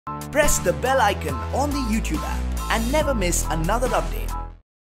Press the bell icon on the YouTube app and never miss another update.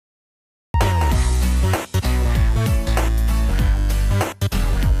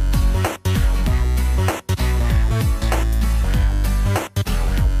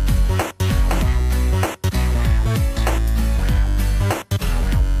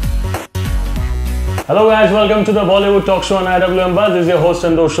 Hello guys, welcome to the Bollywood talk show on IWM Buzz. This is your host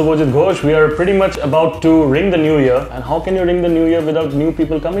and host Shubhojit Ghosh. We are pretty much about to ring the new year. And how can you ring the new year without new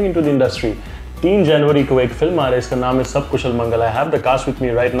people coming into the industry? 3 January को एक film आ रही है, इसका नाम है सब कुशल मंगल. I have the cast with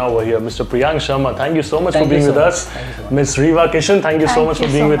me right now over here. Mr. Priyaank Sharma, thank you so much for being with us. Miss Riva Kishan, thank you so much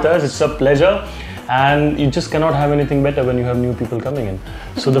for being with us. It's a pleasure. And you just cannot have anything better when you have new people coming in.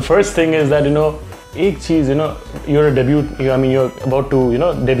 So the first thing is that, एक चीज, you're a debut, you're about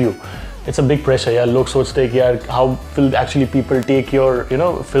to, debut. It's a big pressure, यार. लोग सोचते हैं कि यार how will actually people take your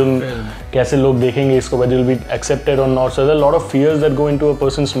film, कैसे लोग देखेंगे इसको, whether it will be accepted or not. So there are a lot of fears that go into a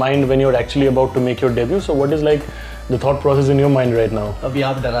person's mind when you're actually about to make your debut. So what is like the thought process in your mind right now? अभी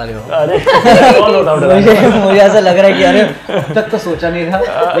आप डरा रहे हो. अरे कौन होता है? मुझे ऐसा लग रहा है कि अरे अब तक तो सोचा नहीं था,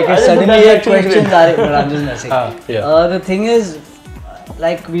 लेकिन suddenly ये questions आ रहे हैं. The thing is,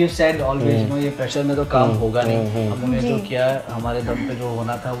 like we have said always, ये प्रेशर में तो काम होगा नहीं. हमने जो किया हमारे दम पे जो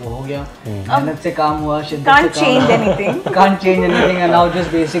होना था वो हो गया. मेहनत से काम हुआ, शिद्दत से Can't change anything. Can't change anything and now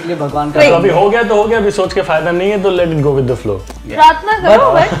just basically भगवान का. तो अभी हो गया तो हो गया, अभी सोच के फायदा नहीं है, तो let it go with the flow. प्रार्थना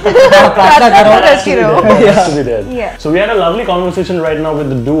करो, प्रार्थना करो. So we had a lovely conversation right now with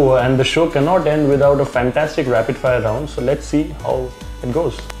the duo, and the show cannot end without a fantastic rapid fire round. So let's see how it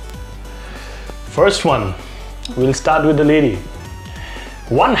goes. First one, we'll start with the lady.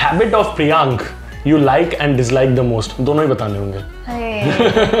 One habit of Priyaank you like and dislike the most. दोनों ही बताने होंगे.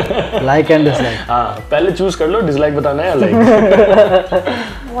 Like and dislike. हाँ, पहले choose कर लो, dislike बताना है या like.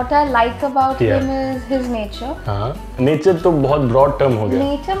 What I like about him is his nature. हाँ, nature तो बहुत broad term हो गया.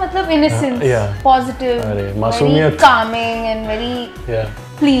 Nature मतलब innocence, positive, अरे very मासूमियत. calming and very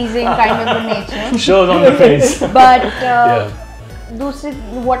pleasing kind of a nature. Shows on the face. But दूसरी,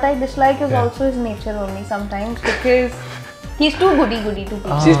 what I dislike is also his nature only sometimes, because he's too goody to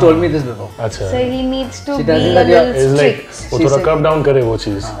people. She's told me this before. अच्छा. So he needs to be a little strict. वो थोड़ा curb down करे वो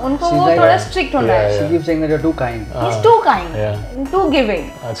चीज़. उनको वो थोड़ा strict होना है. She keeps saying that you're too kind. He's too kind, too giving.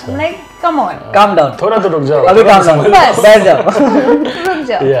 I'm like, come on. Calm down. थोड़ा तो रुक जाओ. अभी calm down. बस. बैठ जाओ. रुक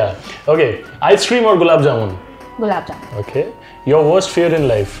जाओ. Yeah. Okay. Ice cream or gulab jamun? Gulab jamun. Okay. Your worst fear in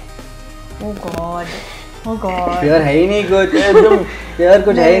life? Oh God. Oh God. Fear है ही नहीं कुछ. एकदम fear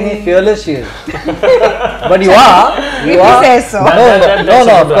कुछ है ही नहीं. Fearless she is. But you are. You are. Says so. That's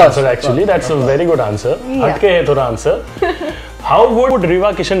no, a of good course. answer actually. That's a very good answer. हटके है थोड़ा answer. How would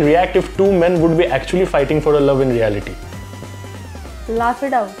Riva Kishan react if 2 men would be actually fighting for a love in reality? Laugh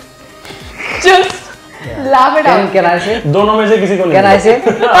it out. Just laugh it out. Can I say? दोनों में से किसी को नहीं. Can I say?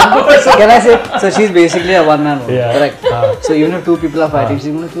 Can I say? So she's basically a one man. Yeah. Correct. So even if 2 people are fighting,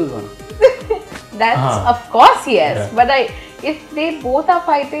 she's going to choose one. That's of course yes. But if they both are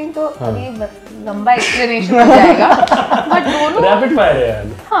fighting, तो अभी लंबा explanation हो जाएगा. But दोनों Rapid fire है यार.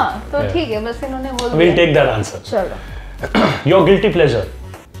 हाँ, तो ठीक है, बस इन्होंने बोल दिया. We'll take that answer. चलो. Your guilty pleasure?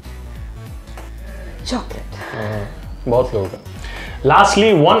 Chocolate. बहुत लोगों का. Lastly,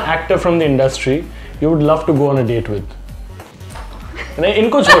 one actor from the industry you would love to go on a date with. नहीं,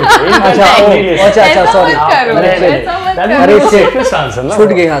 इनको छोड़ के. अच्छा, sorry. That would be the safest answer, ना? छूट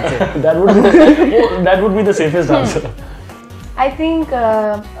गई हाथ से. That would be the safest answer. I think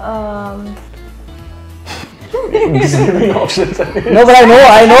This is giving options. No, but I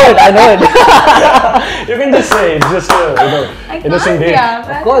know it. You can just say it's just innocent date.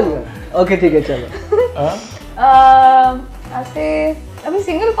 Of course. Okay, ठीक है, चलो. ऐसे अभी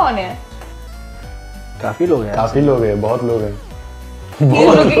सिंगल कौन है? काफी लोग हैं. बहुत लोग हैं.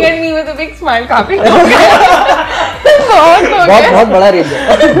 He's looking at me with a big smile. काफी लोग हैं. बहुत बड़ा रेंज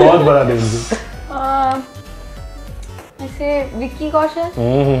है. बहुत बड़ा रेंज है. ऐसे विक्की कौशल.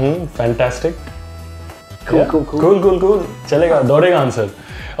 Fantastic. Cool. चलेगा, दौड़ेगा answer.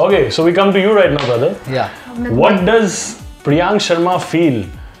 Okay, so we come to you right now, brother. Yeah. What does Priyaank Sharma feel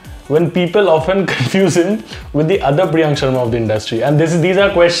when people often confuse him with the other Priyaank Sharma of the industry? And these are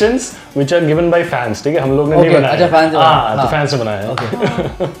questions which are given by fans. ठीक है, हम लोग ने नहीं बनाया. अच्छा, fans ने बनाया. तो fans ने बनाया. Okay.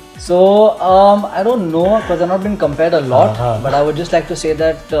 So I don't know because I've not been compared a lot, but I would just like to say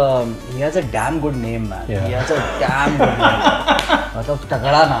that he has a damn good name, man. Yeah. He has a damn good name. मतलब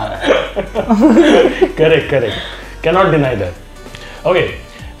तगड़ा नाम है. Correct. Cannot deny that. Okay,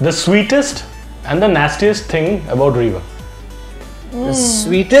 the sweetest and the nastiest thing about Riva. The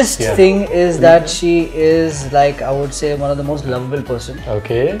sweetest thing is that she is like, I would say, one of the most lovable person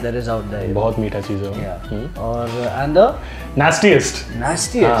that is out there. बहुत मीठा चीज़ है. Yeah. Or and the nastiest.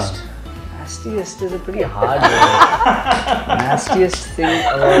 Nastiest is a pretty hard word. Nastiest thing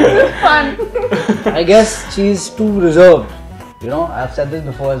about her. Fun. I guess she's too reserved. You know, I've said this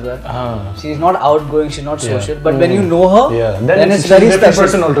before as well. She's not outgoing, she's not social. But when you know her, then it's very special.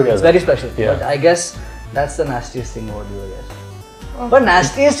 Person altogether. It's very special. But I guess that's the nastiest thing about you, I guess. But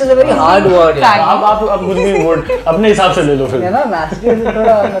nastiest is a very hard word. आप कुछ भी word अपने हिसाब से ले लो फिर. है ना, nastiest is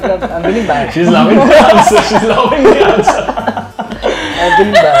थोड़ा मतलब I'm feeling bad. She's loving the answer. She's loving the answer. I'm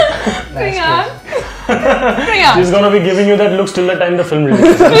feeling bad. Priyaank. She's gonna be giving you that look till the time the film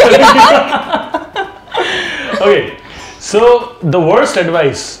releases. Okay, so the worst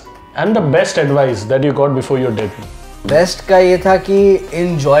advice and the best advice that you got before your debut. Best का ये था कि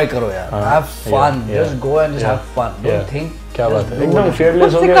enjoy करो यार, have fun, just go and just have fun. Don't think. क्या बात है, एकदम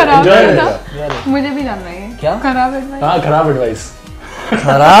fearless हो गया, खराब enjoy था। मुझे भी जानना है। क्या? खराब advice। हाँ, खराब advice।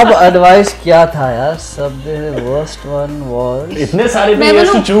 खराब advice क्या था यार? सब the worst one was. इतने सारे भी you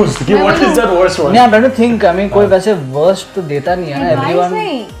have to choose कि what is the worst one? नहीं, I'm trying to think. I mean, कोई वैसे worst तो देता नहीं है ना, everyone.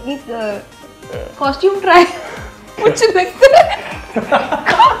 नहीं, एक costume try मुझे लगता है।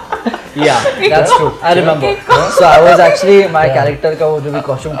 Yeah, that's true. I remember. So I was actually my character का वो जो भी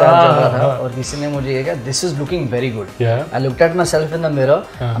costume try चल रहा था और किसी ने मुझे ये कहा, this is looking very good. Yeah. I looked at myself in the mirror.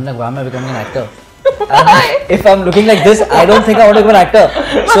 I'm like, why am I becoming an actor? And if I'm looking like this, I don't think I want to become an actor.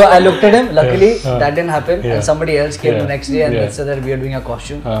 So I looked at him. Luckily, that didn't happen. And somebody else came the next day and said that we are doing a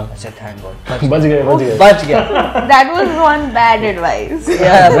costume. I said, thank God. बच गया. That was one bad advice.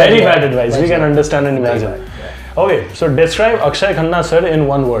 Yeah, very bad advice. We can understand and imagine. Okay, so describe Akshay Khanna sir in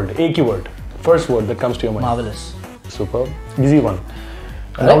one word. एक ही word. First word that comes to your mind. Marvelous. Superb. Easy one.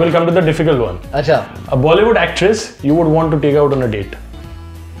 And now we'll come to the difficult one. अच्छा. A Bollywood actress you would want to take out on a date.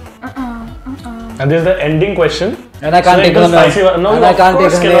 And this is the ending question. And I can't take her name. No, and I can't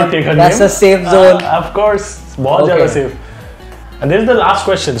take her name. That's a safe zone. Of course. बहुत ज़्यादा safe. And this is the last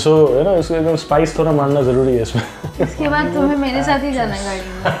question. So, you know, इसको एकदम spice थोड़ा मारना ज़रूरी है इसमें. इसके बाद तुम्हें मेरे साथ ही जाना है गाड़ी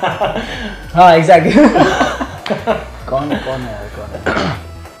में. हाँ, exactly. कौन है?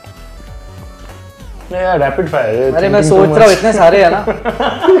 Yeah, rapid fire. अरे मैं सोच रहा हूँ इतने सारे हैं ना.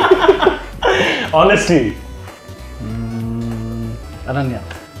 Honesty. Ananya.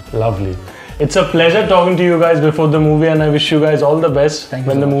 Lovely. It's a pleasure talking to you guys before the movie, and I wish you guys all the best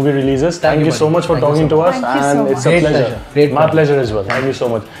when the movie releases. Thank you so much for talking to us, and it's a pleasure. My pleasure as well. Thank you so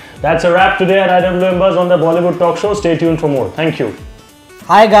much. That's a wrap today at IWM on the Bollywood Talk Show. Stay tuned for more. Thank you.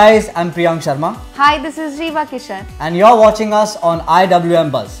 Hi guys, I'm Priyaank Sharma. Hi, this is Riva Kishan. And you're watching us on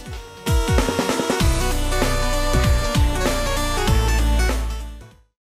IWM Buzz.